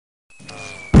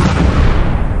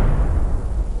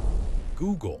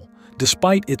Google,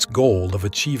 despite its goal of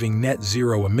achieving net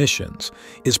zero emissions,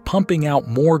 is pumping out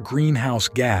more greenhouse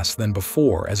gas than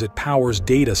before as it powers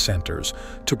data centers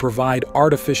to provide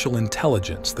artificial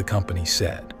intelligence, the company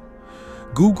said.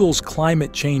 Google's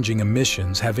climate-changing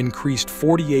emissions have increased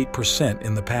 48%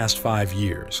 in the past 5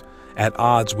 years, at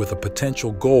odds with a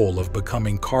potential goal of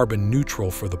becoming carbon neutral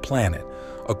for the planet,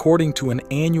 according to an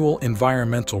annual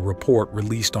environmental report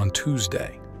released on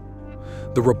Tuesday.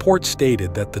 The report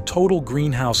stated that the total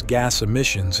greenhouse gas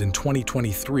emissions in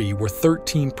 2023 were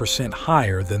 13%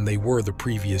 higher than they were the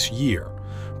previous year,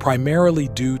 primarily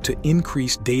due to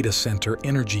increased data center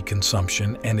energy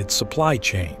consumption and its supply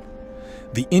chain.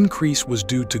 The increase was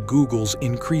due to Google's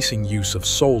increasing use of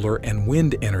solar and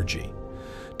wind energy.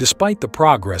 Despite the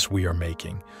progress we are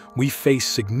making, we face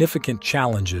significant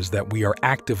challenges that we are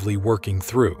actively working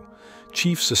through,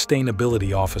 Chief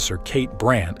Sustainability Officer Kate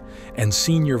Brandt and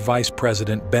Senior Vice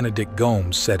President Benedict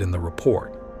Gomes said in the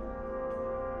report.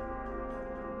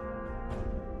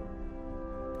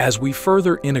 As we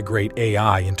further integrate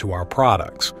AI into our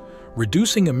products,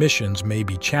 reducing emissions may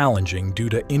be challenging due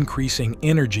to increasing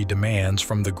energy demands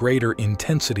from the greater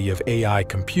intensity of AI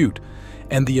compute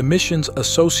and the emissions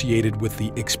associated with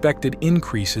the expected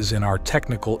increases in our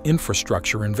technical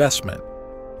infrastructure investment.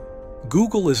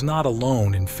 Google is not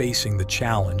alone in facing the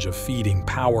challenge of feeding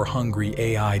power-hungry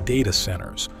AI data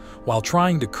centers while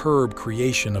trying to curb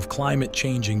creation of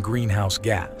climate-changing greenhouse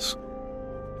gas.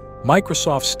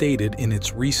 Microsoft stated in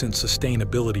its recent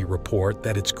sustainability report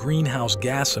that its greenhouse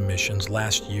gas emissions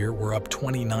last year were up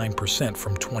 29%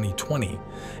 from 2020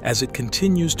 as it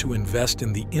continues to invest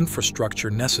in the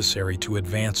infrastructure necessary to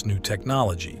advance new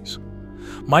technologies.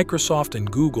 Microsoft and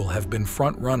Google have been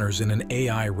front-runners in an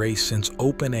AI race since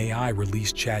OpenAI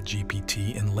released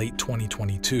ChatGPT in late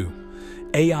 2022.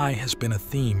 AI has been a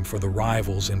theme for the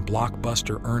rivals in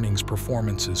blockbuster earnings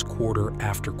performances quarter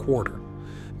after quarter.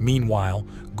 Meanwhile,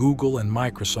 Google and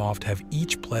Microsoft have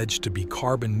each pledged to be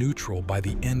carbon neutral by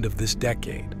the end of this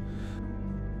decade.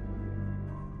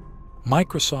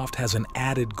 Microsoft has an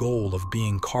added goal of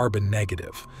being carbon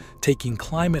negative, taking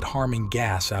climate-harming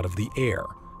gas out of the air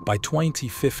by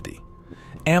 2050.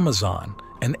 Amazon,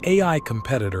 an AI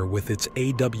competitor with its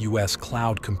AWS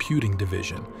cloud computing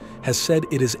division, has said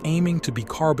it is aiming to be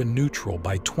carbon neutral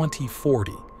by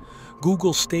 2040.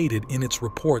 Google stated in its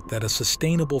report that a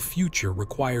sustainable future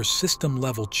requires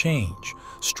system-level change,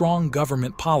 strong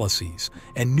government policies,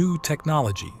 and new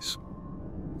technologies.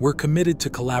 We're committed to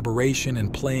collaboration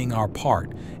and playing our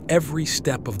part every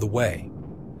step of the way.